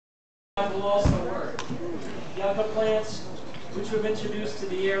will also work. Yucca plants, which we've introduced to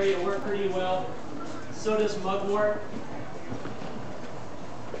the area, work pretty well. So does mugwort.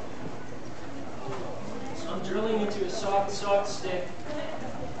 So I'm drilling into a soft stick.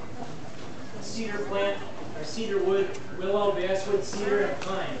 Cedar plant, or cedar wood, willow, basswood, cedar, and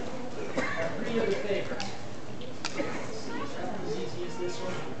pine are three of the favorites. Is that as easy as this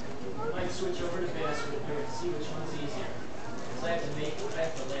one? I might switch over to basswood here to see which one's easier. Because I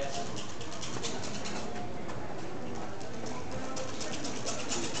have to last one.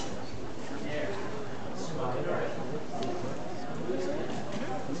 There. Smoke it already.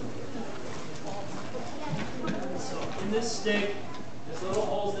 So in this stick, there's little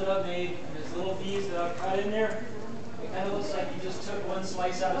holes that I've made, and there's little V's that I've cut in there. It kind of looks like you just took one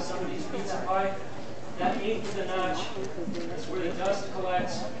slice out of somebody's pizza pie. That eighth of the notch is where the dust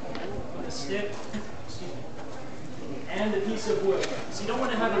collects from the stick, and the piece of wood. So you don't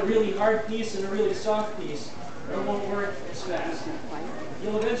want to have a really hard piece and a really soft piece, or it won't work as fast.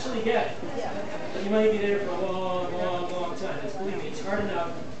 You'll eventually get it, but you might be there for a long time. Believe me, it's hard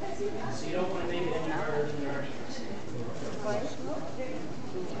enough, so you don't want to make it any harder than it already is.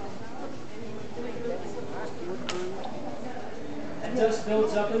 That dust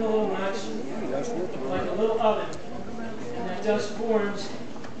builds up in a little notch, like a little oven, and that dust forms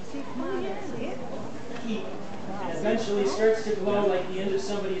heat, and eventually starts to glow like the end of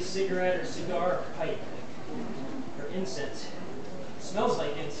somebody's cigarette or cigar or pipe, or incense. It smells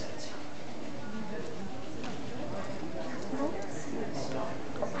like incense. So,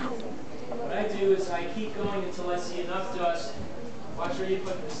 what I do is I keep going until I see enough dust. Watch where you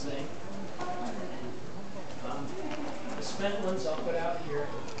put this thing. The spent ones I'll put out here.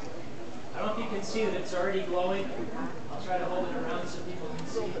 I don't know if you can see that it's already glowing. I'll try to hold it around so people can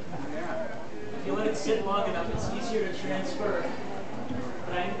see. If you let it sit long enough, it's easier to transfer.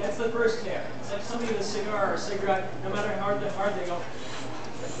 But that's the first half. It's like somebody with a cigar or a cigarette, no matter how hard they go,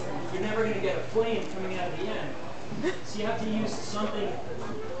 you're never going to get a flame coming out of the end. So you have to use something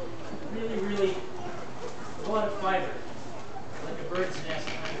really, a lot of fiber, like a bird's nest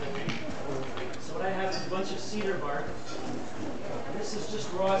kind of thing. So what I have is a bunch of cedar bark. And this is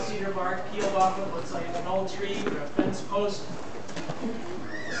just raw cedar bark peeled off of what's like an old tree or a fence post.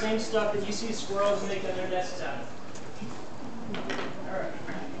 The same stuff that you see squirrels making their nests out of. Alright.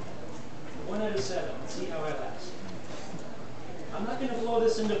 1 out of 7. Let's see how I last. I'm not going to blow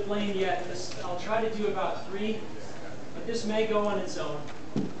this into flame yet. I'll try to do about 3, but this may go on its own.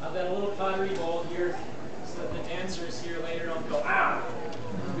 I've got a little pottery bowl here so that the dancers here later don't go, ow!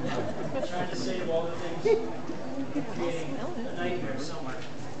 I'm trying to save all the things, creating a nightmare somewhere.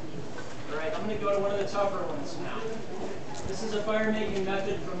 Alright, I'm going to go to one of the tougher ones now. This is a fire making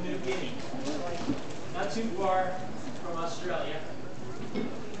method from New Guinea. Not too far from Australia. And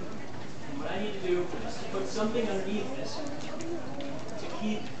what I need to do is to put something underneath this to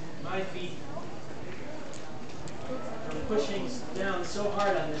keep my feet from pushing down so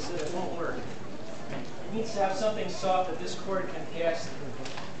hard on this that it won't work. It needs to have something soft that this cord can pass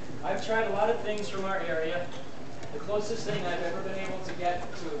through. I've tried a lot of things from our area. The closest thing I've ever been able to get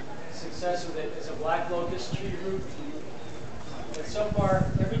to success with it is a black locust tree root. But so far,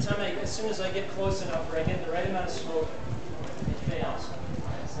 every time as soon as I get close enough where I get the right amount of smoke, it fails.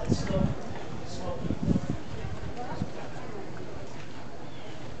 So that's still smoky.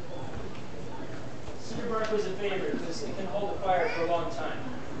 Cedar bark was a favorite because it can hold a fire for a long time.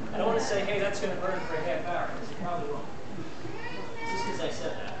 I don't want to say, hey, that's going to burn for a half hour, because it probably won't. Just because I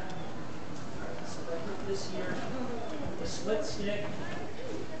said that. Alright, so I put this here, the split stick.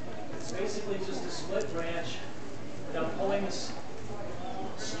 It's basically just a split branch, but I'm pulling this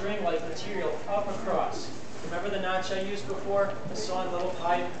string-like material up across. Remember the notch I used before? The sawn little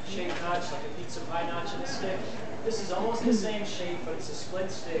pie-shaped notch, like a pizza pie notch in a stick? This is almost the same shape, but it's a split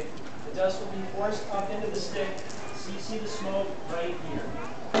stick. The dust will be forced up into the stick. So you see the smoke right here.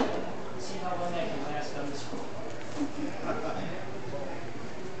 See how long that can last on this rope.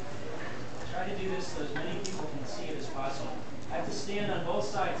 Try to do this so as many people can see it as possible. I have to stand on both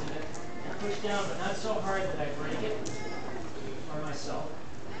sides of it and push down, but not so hard that I break it or myself.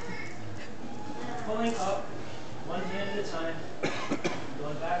 Pulling up, one hand at a time,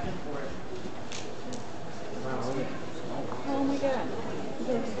 going back and forth. Oh my God.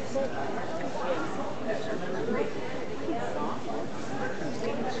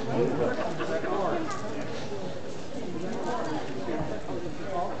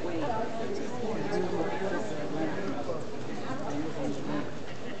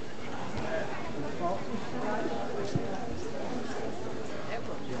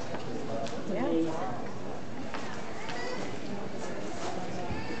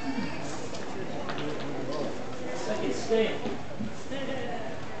 staying.